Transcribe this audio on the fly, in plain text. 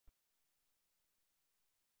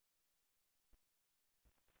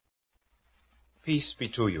Peace be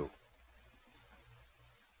to you.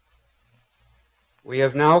 We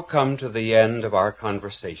have now come to the end of our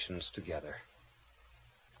conversations together.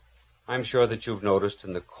 I'm sure that you've noticed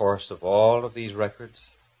in the course of all of these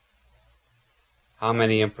records how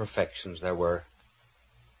many imperfections there were.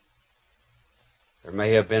 There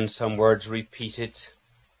may have been some words repeated.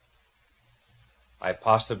 I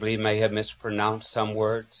possibly may have mispronounced some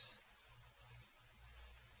words.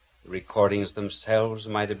 The recordings themselves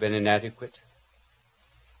might have been inadequate.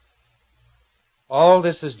 All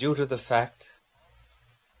this is due to the fact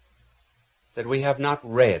that we have not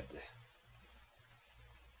read.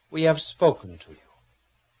 We have spoken to you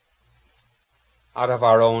out of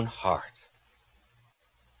our own heart.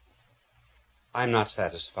 I'm not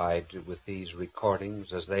satisfied with these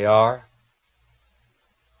recordings as they are,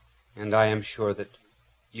 and I am sure that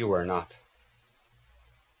you are not.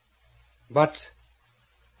 But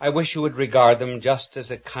I wish you would regard them just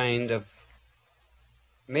as a kind of,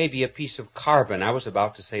 maybe a piece of carbon. I was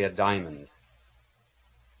about to say a diamond.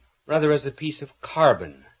 Rather as a piece of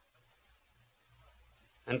carbon.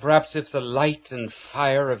 And perhaps if the light and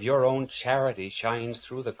fire of your own charity shines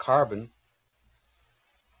through the carbon,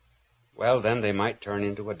 well, then they might turn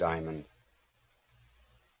into a diamond.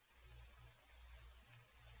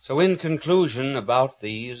 So in conclusion about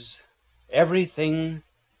these, everything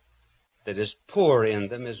that is poor in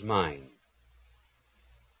them is mine.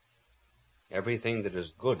 Everything that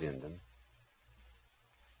is good in them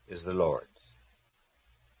is the Lord's.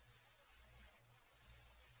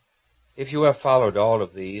 If you have followed all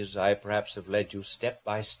of these, I perhaps have led you step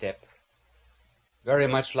by step, very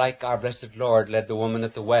much like our blessed Lord led the woman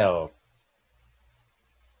at the well.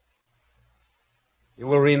 You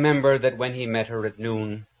will remember that when he met her at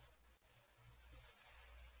noon,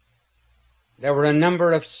 there were a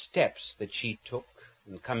number of steps that she took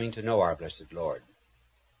in coming to know our blessed Lord.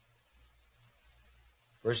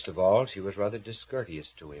 First of all, she was rather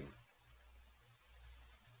discourteous to him.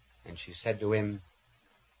 And she said to him,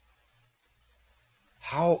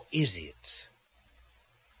 "How is it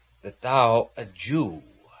that thou, a Jew,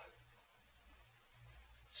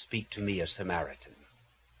 speak to me, a Samaritan?"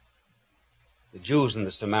 The Jews and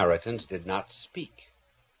the Samaritans did not speak.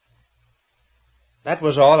 That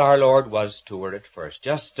was all our Lord was to her at first,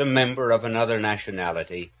 just a member of another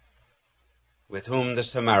nationality with whom the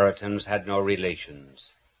Samaritans had no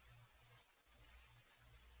relations.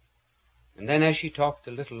 And then as she talked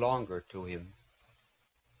a little longer to him,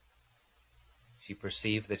 she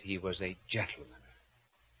perceived that he was a gentleman.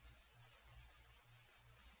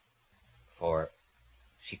 For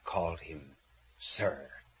she called him Sir.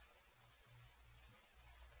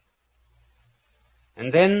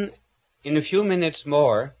 And then, in a few minutes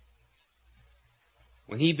more,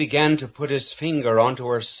 when he began to put his finger onto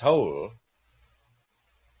her soul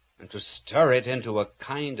and to stir it into a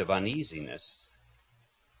kind of uneasiness,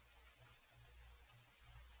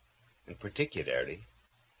 and particularly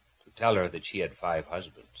to tell her that she had 5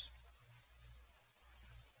 husbands,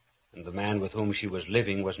 and the man with whom she was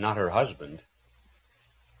living was not her husband,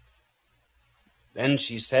 then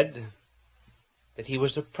she said that he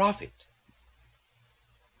was a prophet.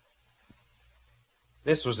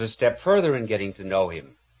 This was a step further in getting to know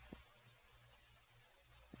him.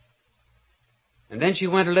 And then she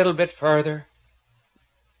went a little bit further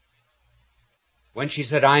when she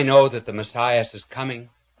said, "I know that the Messiah is coming."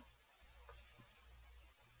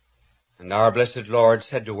 And our blessed Lord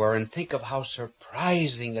said to her, and think of how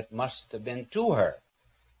surprising it must have been to her,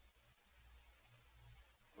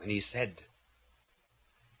 when he said,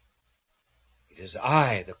 "It is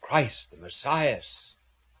I, the Christ, the Messiah,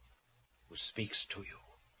 who speaks to you."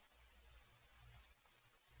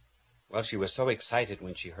 Well, she was so excited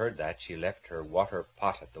when she heard that, she left her water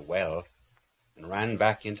pot at the well and ran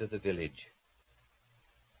back into the village.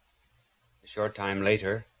 A short time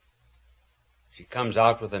later, she comes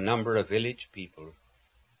out with a number of village people,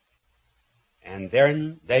 and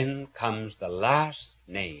then comes the last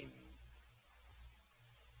name.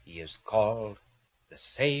 He is called the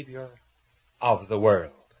Savior of the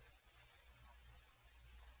world.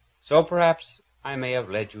 So perhaps I may have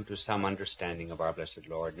led you to some understanding of our blessed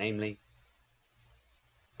Lord, namely,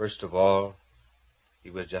 first of all, he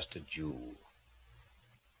was just a Jew.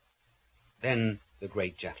 Then the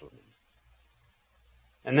great gentleman.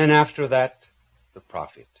 And then after that, the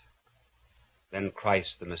prophet. Then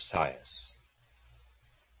Christ the Messiah.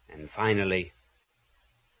 And finally,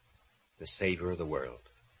 the Savior of the world.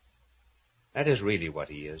 That is really what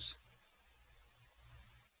he is.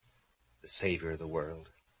 The Savior of the world.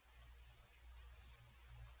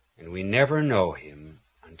 And we never know him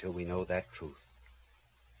until we know that truth.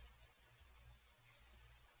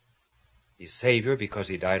 He's Savior because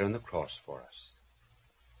he died on the cross for us.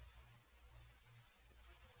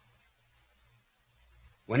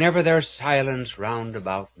 Whenever there's silence round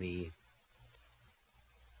about me,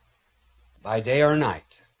 by day or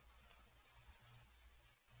night,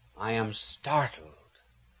 I am startled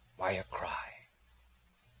by a cry.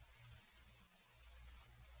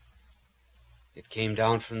 It came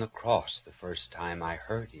down from the cross the first time I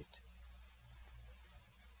heard it.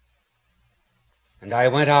 And I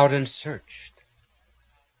went out and searched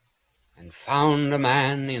and found a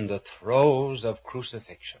man in the throes of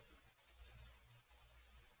crucifixion.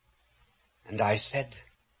 And I said,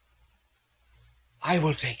 I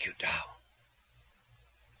will take you down.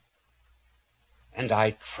 And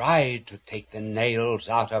I tried to take the nails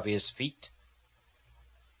out of his feet.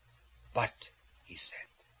 But, he said,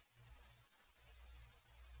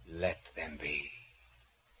 let them be.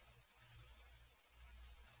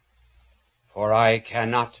 For I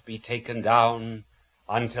cannot be taken down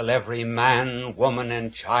until every man, woman,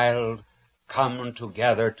 and child come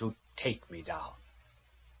together to take me down.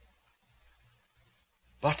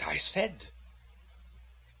 But I said,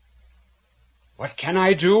 what can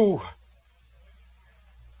I do?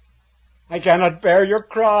 I cannot bear your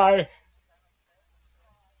cry.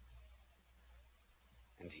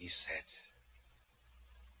 And he said,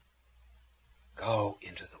 go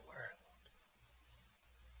into the world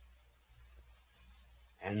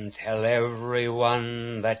and tell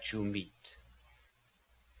everyone that you meet,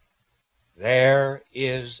 there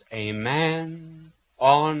is a man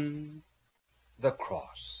on the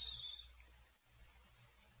cross.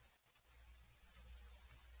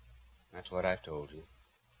 That's what I've told you.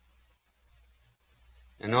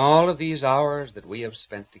 In all of these hours that we have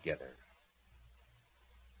spent together,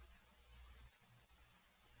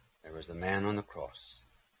 there was a man on the cross.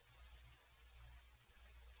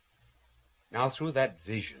 Now through that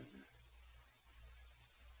vision,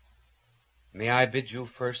 may I bid you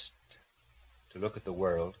first to look at the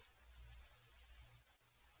world,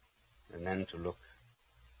 and then to look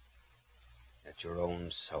at your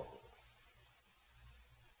own soul.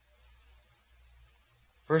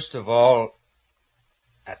 First of all,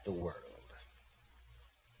 at the world.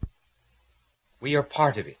 We are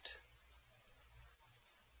part of it.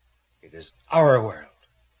 It is our world.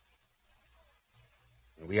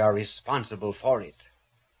 And we are responsible for it.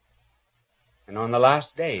 And on the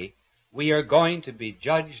last day, we are going to be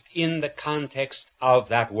judged in the context of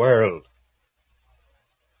that world.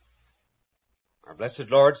 Our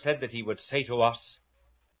blessed Lord said that he would say to us,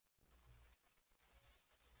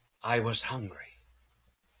 I was hungry,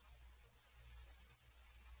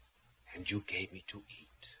 and you gave me to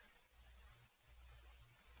eat.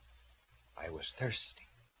 I was thirsty,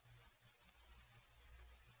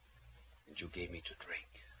 and you gave me to drink.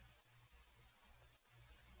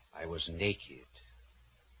 I was naked,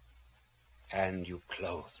 and you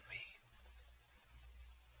clothed me.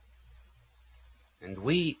 And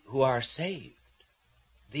we who are saved,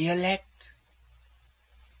 the elect,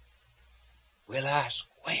 will ask,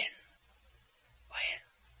 when?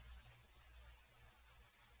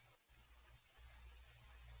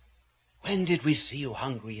 When did we see you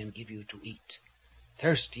hungry and give you to eat,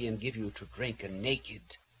 thirsty and give you to drink, and naked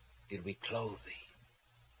did we clothe thee?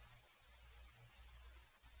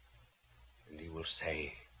 And he will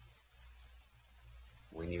say,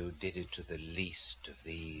 when you did it to the least of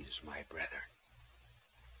these, my brethren,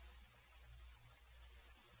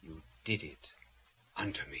 you did it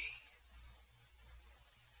unto me.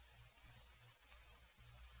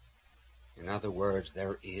 In other words,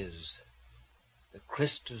 there is the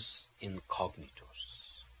Christus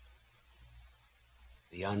incognitus,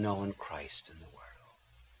 the unknown Christ in the world,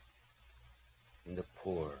 in the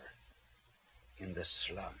poor, in the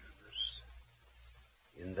slums,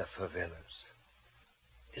 in the favelas.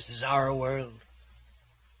 This is our world.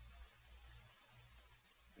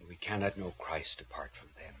 And we cannot know Christ apart from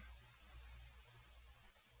them.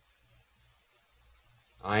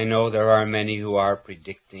 I know there are many who are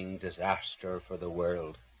predicting disaster for the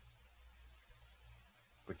world,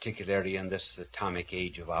 particularly in this atomic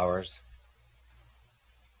age of ours.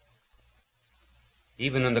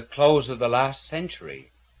 Even in the close of the last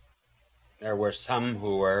century, there were some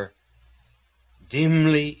who were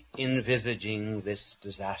dimly envisaging this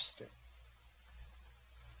disaster.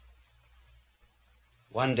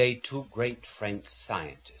 One day, two great French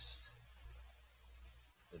scientists,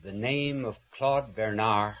 with the name of Claude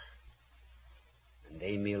Bernard and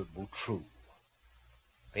Émile Boutroux,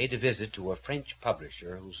 paid a visit to a French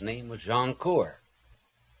publisher whose name was Jean Coeur.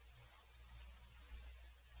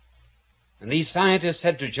 And these scientists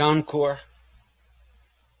said to Jean Coeur,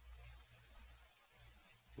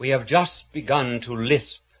 We have just begun to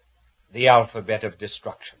lisp the alphabet of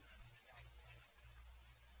destruction.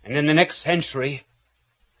 And in the next century,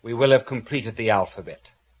 we will have completed the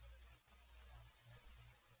alphabet.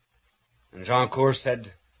 And Jean Cour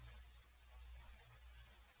said,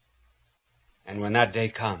 and when that day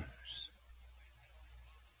comes,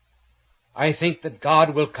 I think that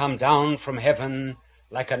God will come down from heaven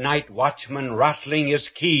like a night watchman rattling his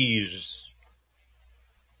keys.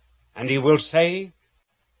 And he will say,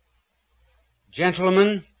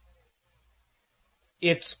 gentlemen,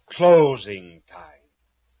 it's closing time.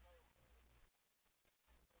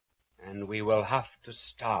 And we will have to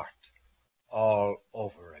start all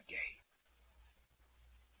over again.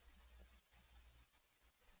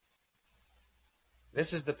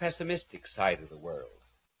 This is the pessimistic side of the world.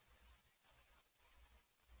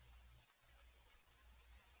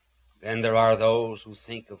 Then there are those who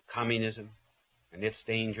think of communism and its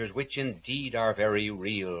dangers, which indeed are very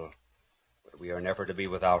real, but we are never to be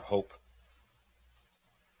without hope.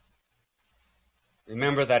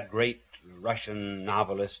 Remember that great Russian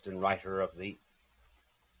novelist and writer of the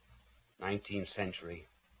 19th century,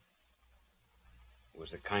 who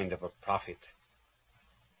was a kind of a prophet.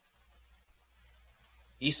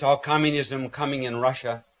 He saw communism coming in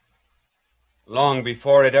Russia long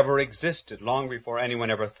before it ever existed, long before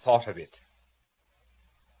anyone ever thought of it.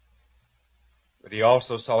 But he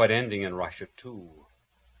also saw it ending in Russia too.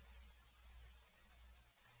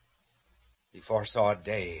 He foresaw a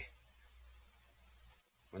day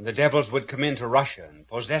when the devils would come into Russia and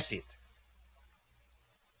possess it,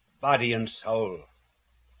 body and soul.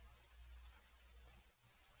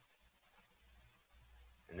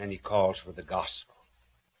 And then he calls for the gospel.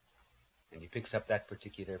 And he picks up that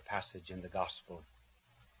particular passage in the gospel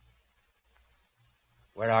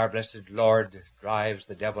where our blessed Lord drives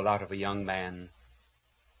the devil out of a young man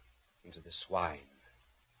into the swine.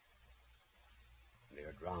 And they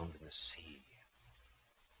are drowned in the sea.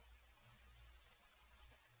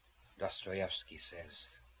 Dostoevsky says,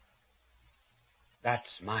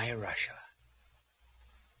 that's my Russia,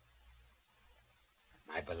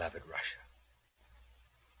 my beloved Russia.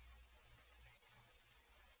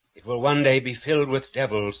 It will one day be filled with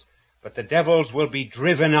devils, but the devils will be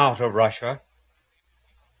driven out of Russia,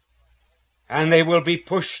 and they will be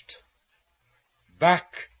pushed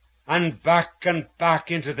back and back and back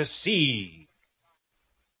into the sea.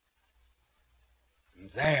 And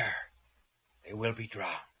there they will be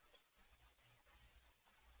drowned.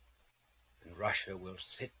 And Russia will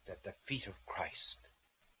sit at the feet of Christ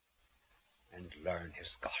and learn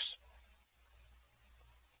his gospel.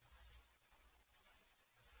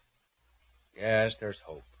 Yes, there's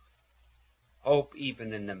hope. Hope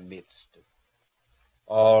even in the midst of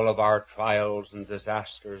all of our trials and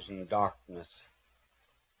disasters and darkness,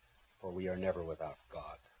 for we are never without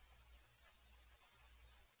God.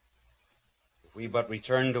 If we but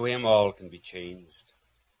return to him, all can be changed.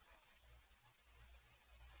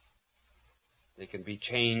 They can be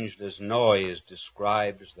changed as Noyes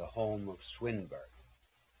describes the home of Swinburne.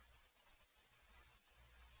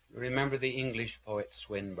 You remember the English poet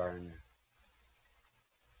Swinburne,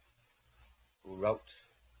 who wrote,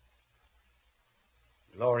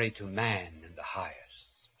 "Glory to man in the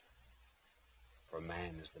highest, for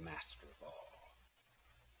man is the master of all."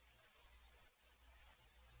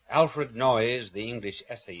 Alfred Noyes, the English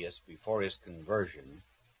essayist before his conversion,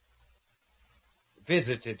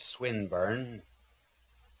 visited Swinburne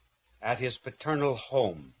at his paternal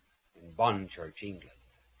home in Bonchurch, England.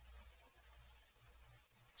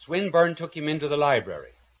 Swinburne took him into the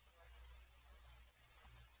library,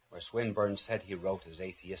 where Swinburne said he wrote his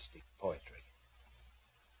atheistic poetry.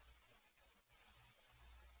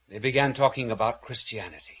 They began talking about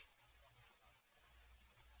Christianity.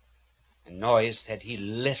 And Noyes said he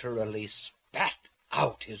literally spat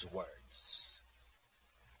out his words.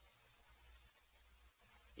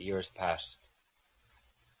 Years passed.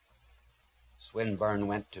 Swinburne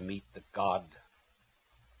went to meet the God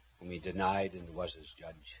whom he denied and was his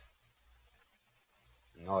judge.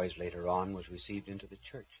 Noyes later on was received into the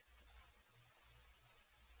church.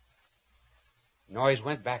 Noyes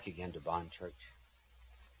went back again to Bonchurch,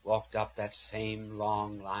 walked up that same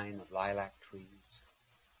long line of lilac trees.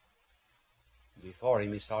 Before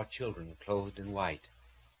him he saw children clothed in white.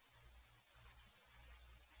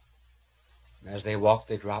 And as they walked,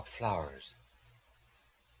 they dropped flowers.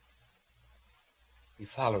 He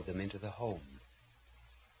followed them into the home.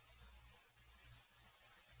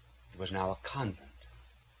 It was now a convent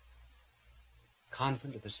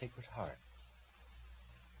of the Sacred Heart.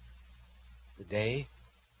 The day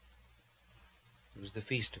was the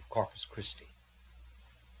feast of Corpus Christi,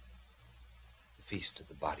 the feast of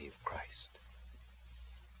the body of Christ.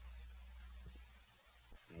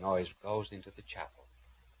 The noise goes into the chapel.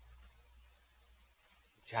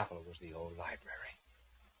 The chapel was the old library.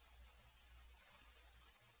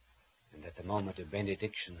 And at the moment of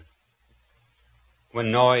benediction,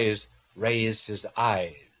 when Noyes raised his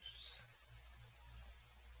eyes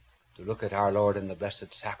to look at our Lord in the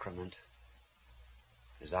Blessed Sacrament,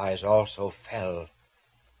 his eyes also fell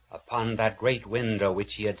upon that great window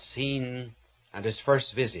which he had seen at his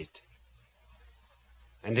first visit.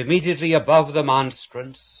 And immediately above the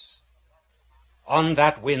monstrance, on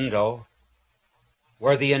that window,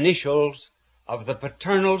 were the initials of the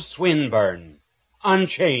paternal Swinburne,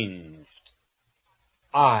 unchanged,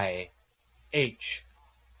 I.H.S.,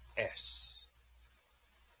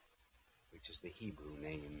 which is the Hebrew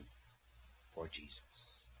name for Jesus.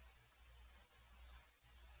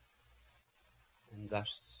 And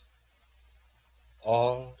thus,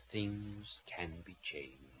 all things can be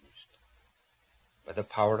changed by the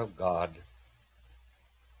power of God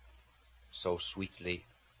so sweetly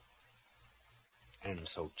and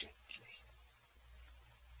so gently.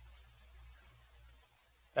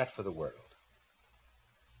 That for the world.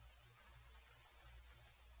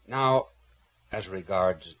 Now, as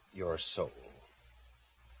regards your soul.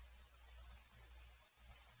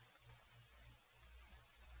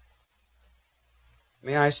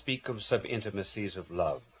 May I speak of some intimacies of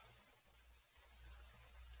love?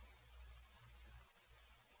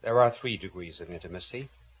 There are 3 degrees of intimacy.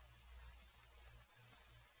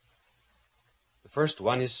 The first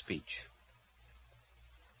one is speech.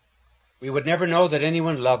 We would never know that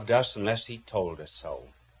anyone loved us unless he told us so.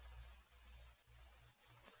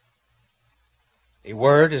 A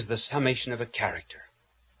word is the summation of a character.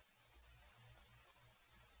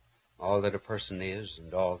 All that a person is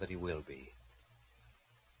and all that he will be.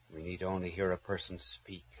 We need only hear a person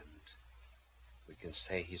speak and we can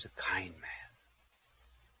say he's a kind man,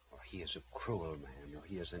 or he is a cruel man, or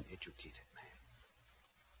he is an educated man.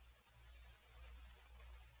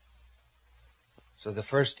 So the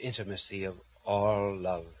first intimacy of all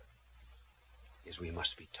love is we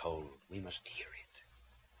must be told, we must hear it.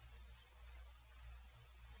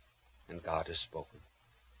 And God has spoken.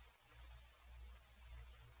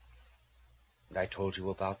 And I told you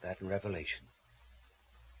about that in Revelation.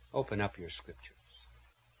 Open up your scriptures.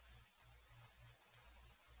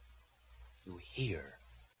 You hear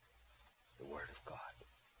the word of God.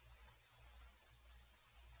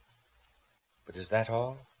 But is that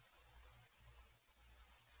all?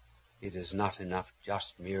 It is not enough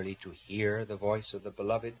just merely to hear the voice of the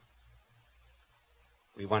beloved.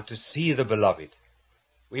 We want to see the beloved.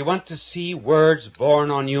 We want to see words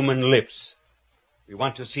born on human lips. We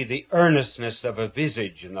want to see the earnestness of a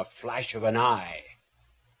visage and the flash of an eye.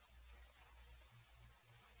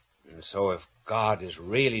 And so if God is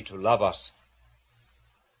really to love us,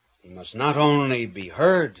 he must not only be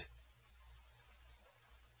heard,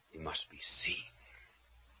 he must be seen.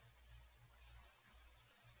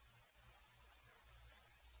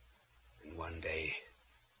 And one day,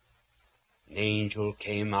 an angel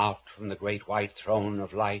came out from the great white throne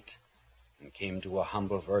of light and came to a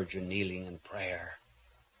humble virgin kneeling in prayer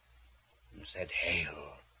and said,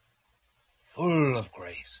 "Hail, full of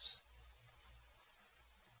grace."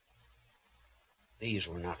 These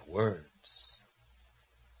were not words.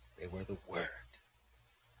 They were the Word.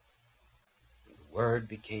 And the Word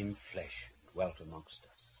became flesh and dwelt amongst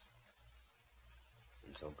us.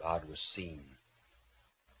 And so God was seen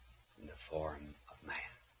in the form of man.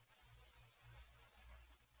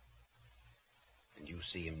 And you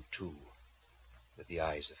see him too with the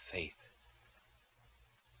eyes of faith.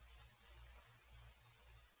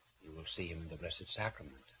 You will see him in the Blessed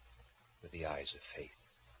Sacrament with the eyes of faith.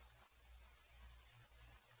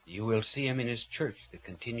 You will see him in his church, the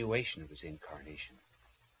continuation of his incarnation.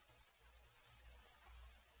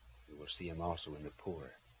 You will see him also in the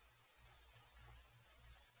poor.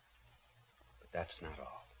 But that's not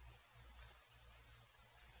all.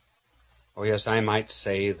 Oh yes, I might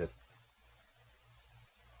say that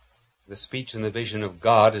the speech and the vision of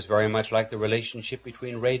God is very much like the relationship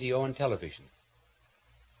between radio and television.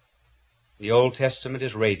 The Old Testament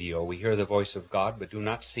is radio. We hear the voice of God but do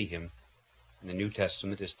not see him. And the New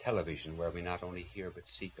Testament is television, where we not only hear but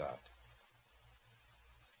see God.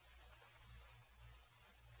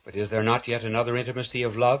 But is there not yet another intimacy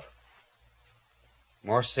of love,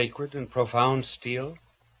 more sacred and profound still?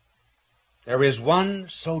 There is one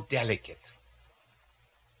so delicate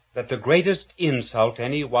that the greatest insult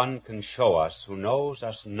any one can show us who knows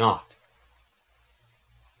us not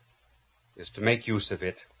is to make use of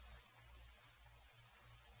it.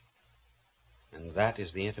 And that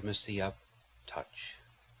is the intimacy of touch.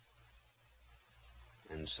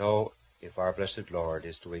 And so, if our blessed Lord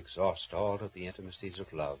is to exhaust all of the intimacies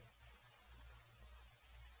of love,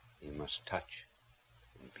 he must touch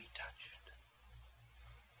and be touched.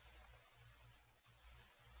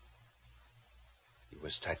 He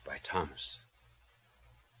was touched by Thomas,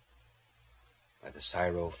 by the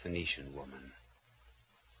Syro-Phoenician woman,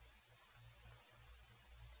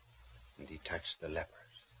 and he touched the lepers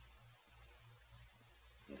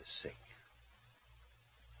and the sick.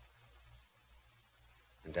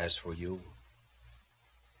 And as for you,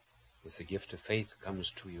 if the gift of faith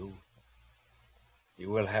comes to you, you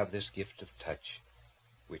will have this gift of touch,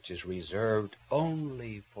 which is reserved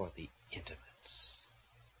only for the intimates.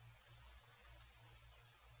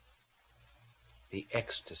 The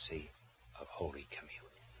ecstasy of Holy Communion.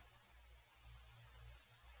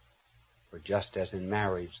 For just as in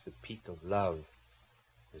marriage the peak of love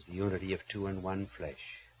is the unity of two in one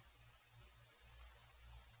flesh,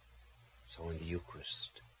 so in the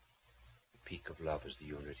Eucharist, the peak of love is the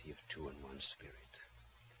unity of two in one Spirit.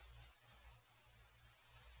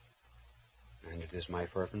 And it is my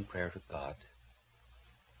fervent prayer to God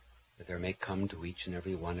that there may come to each and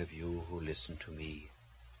every one of you who listen to me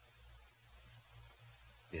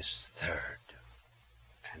this third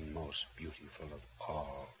and most beautiful of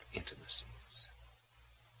all intimacies.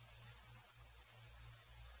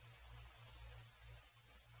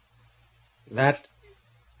 That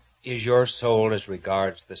is your soul as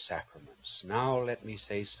regards the sacraments. Now let me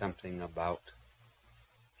say something about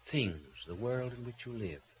things, the world in which you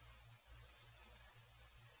live.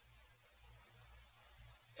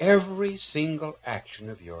 Every single action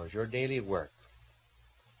of yours, your daily work,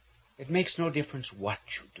 it makes no difference what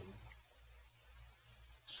you do.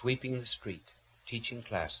 Sweeping the street, teaching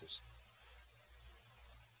classes.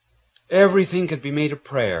 Everything can be made a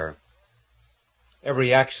prayer.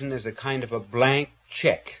 Every action is a kind of a blank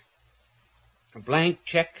check. A blank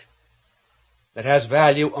check that has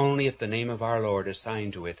value only if the name of our Lord is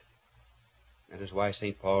signed to it. That is why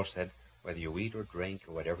St. Paul said, whether you eat or drink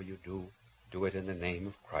or whatever you do, do it in the name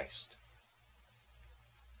of Christ.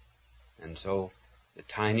 And so, the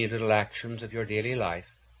tiny little actions of your daily life,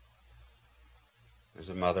 as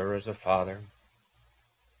a mother, as a father,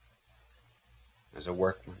 as a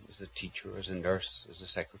workman, as a teacher, as a nurse, as a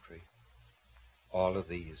secretary, all of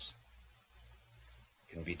these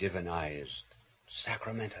can be divinized,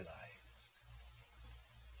 sacramentalized,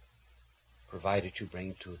 provided you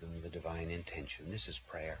bring to them the divine intention. This is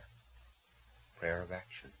prayer, prayer of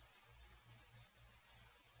action.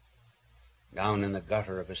 Down in the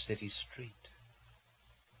gutter of a city street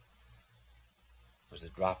was a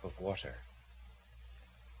drop of water,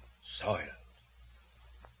 soiled,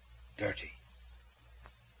 dirty,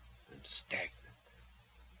 and stagnant.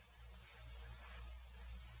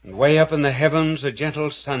 And way up in the heavens a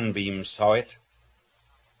gentle sunbeam saw it,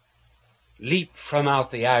 leaped from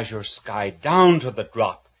out the azure sky down to the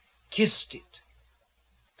drop, kissed it,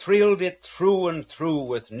 thrilled it through and through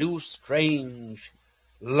with new strange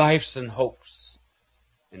lives and hopes,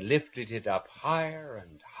 and lifted it up higher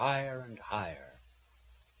and higher and higher,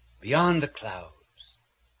 beyond the clouds,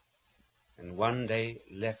 and one day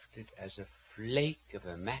left it as a flake of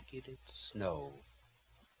immaculate snow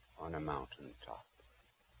on a mountain top.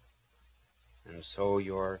 And so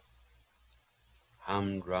your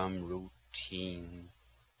humdrum, routine,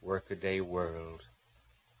 workaday world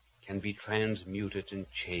can be transmuted and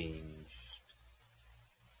changed,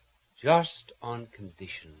 just on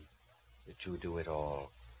condition that you do it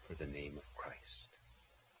all for the name of Christ.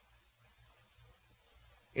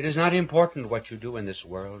 It is not important what you do in this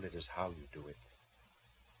world, it is how you do it.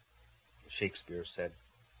 Shakespeare said,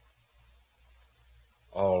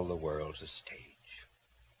 all the world's a stage.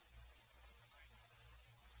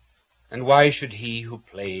 And why should he who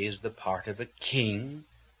plays the part of a king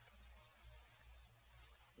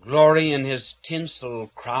glory in his tinsel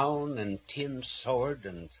crown and tin sword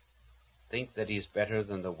and think that he's better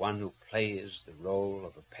than the one who plays the role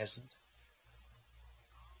of a peasant?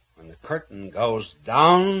 When the curtain goes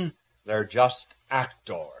down, they're just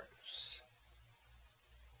actors.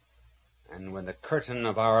 And when the curtain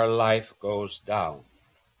of our life goes down,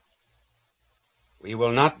 we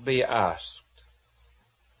will not be asked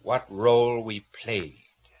what role we played.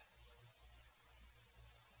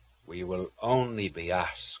 We will only be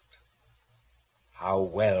asked how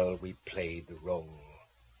well we played the role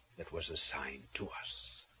that was assigned to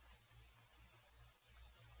us.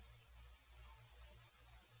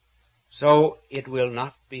 So it will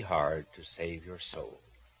not be hard to save your soul.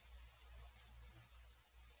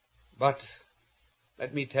 But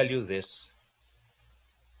let me tell you this.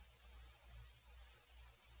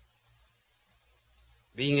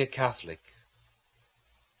 Being a Catholic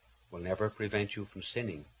will never prevent you from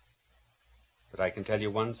sinning. But I can tell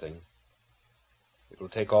you one thing. It will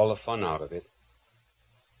take all the fun out of it.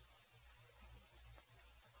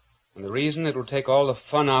 And the reason it will take all the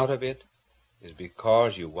fun out of it is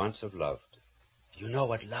because you once have loved. You know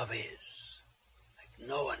what love is, like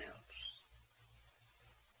no one else.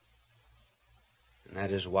 And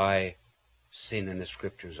that is why sin in the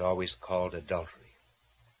Scriptures is always called adultery.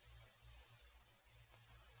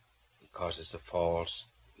 Because it's a false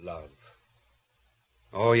love.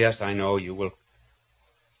 Oh yes, I know you will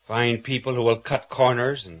find people who will cut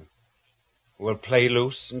corners and who will play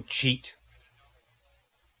loose and cheat,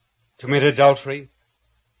 commit adultery,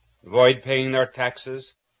 avoid paying their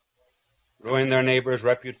taxes, ruin their neighbor's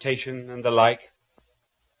reputation and the like,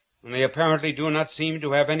 and they apparently do not seem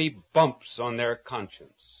to have any bumps on their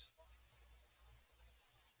conscience.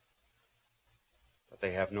 But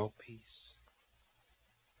they have no peace.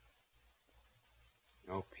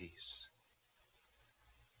 No peace.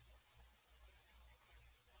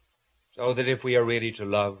 So that if we are really to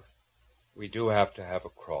love, we do have to have a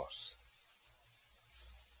cross.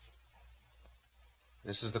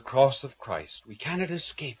 This is the cross of Christ. We cannot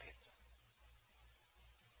escape it.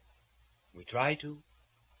 We try to.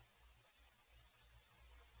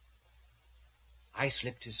 I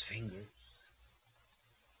slipped his fingers.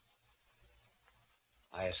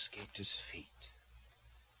 I escaped his feet.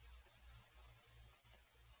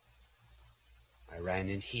 I ran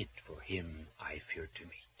and hid, for him I feared to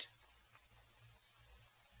meet.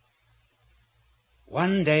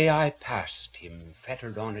 One day I passed him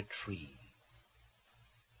fettered on a tree.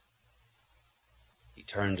 He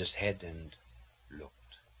turned his head and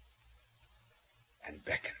looked and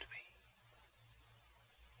beckoned me.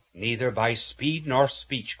 Neither by speed nor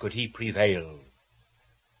speech could he prevail.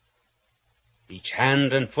 Each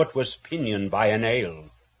hand and foot was pinioned by a nail.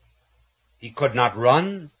 He could not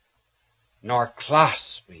run nor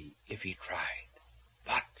clasp me if he tried,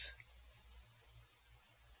 but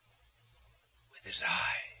with his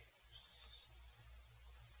eyes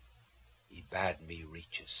he bade me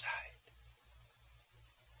reach his side.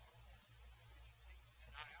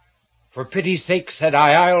 For pity's sake, said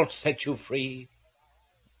I, I'll set you free.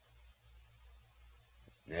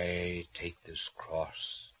 Nay, take this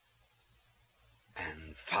cross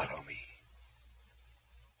and follow me.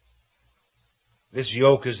 This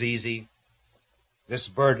yoke is easy, this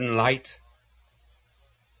burden light,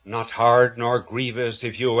 not hard nor grievous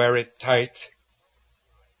if you wear it tight.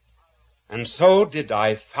 And so did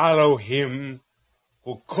I follow him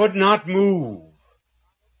who could not move,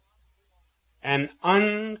 an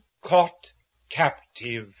uncaught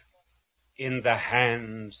captive in the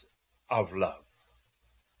hands of love.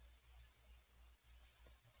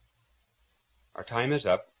 Our time is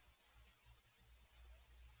up.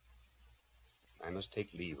 I must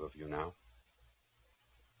take leave of you now.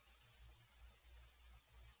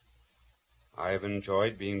 I have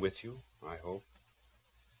enjoyed being with you. I hope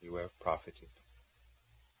you have profited.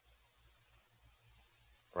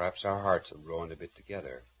 Perhaps our hearts have grown a bit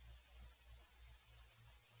together.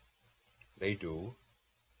 They do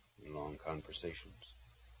in long conversations.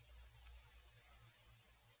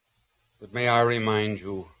 But may I remind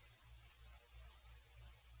you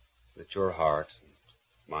that your heart and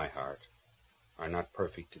my heart are not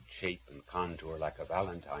perfect in shape and contour like a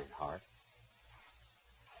Valentine heart.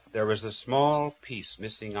 There is a small piece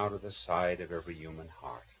missing out of the side of every human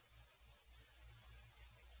heart.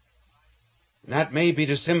 And that may be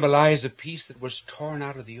to symbolize a piece that was torn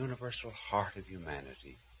out of the universal heart of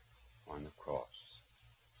humanity on the cross.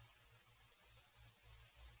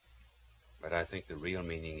 But I think the real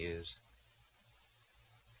meaning is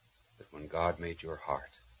that when God made your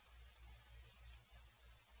heart,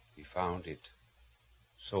 he found it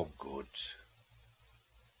so good,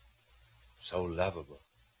 so lovable,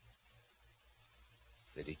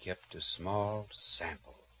 that he kept a small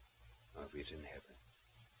sample of it in heaven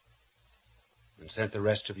and sent the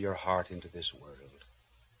rest of your heart into this world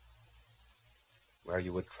where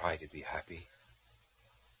you would try to be happy,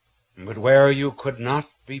 but where you could not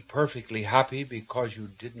be perfectly happy because you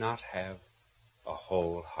did not have a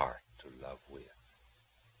whole heart to love with.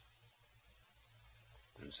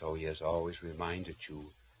 And so he has always reminded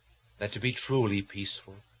you that to be truly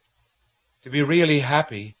peaceful, to be really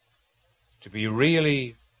happy, to be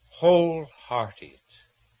really wholehearted,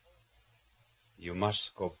 you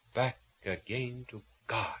must go back again to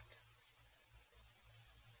God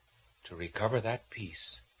to recover that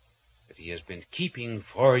peace that he has been keeping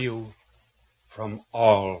for you from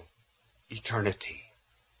all eternity.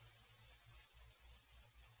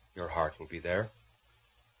 Your heart will be there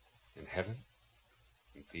in heaven,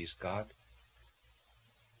 And please God,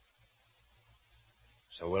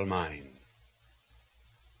 so will mine.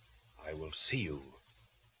 I will see you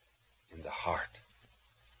in the heart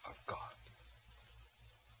of God.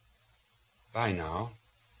 Bye now,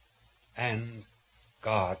 and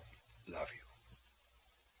God love you.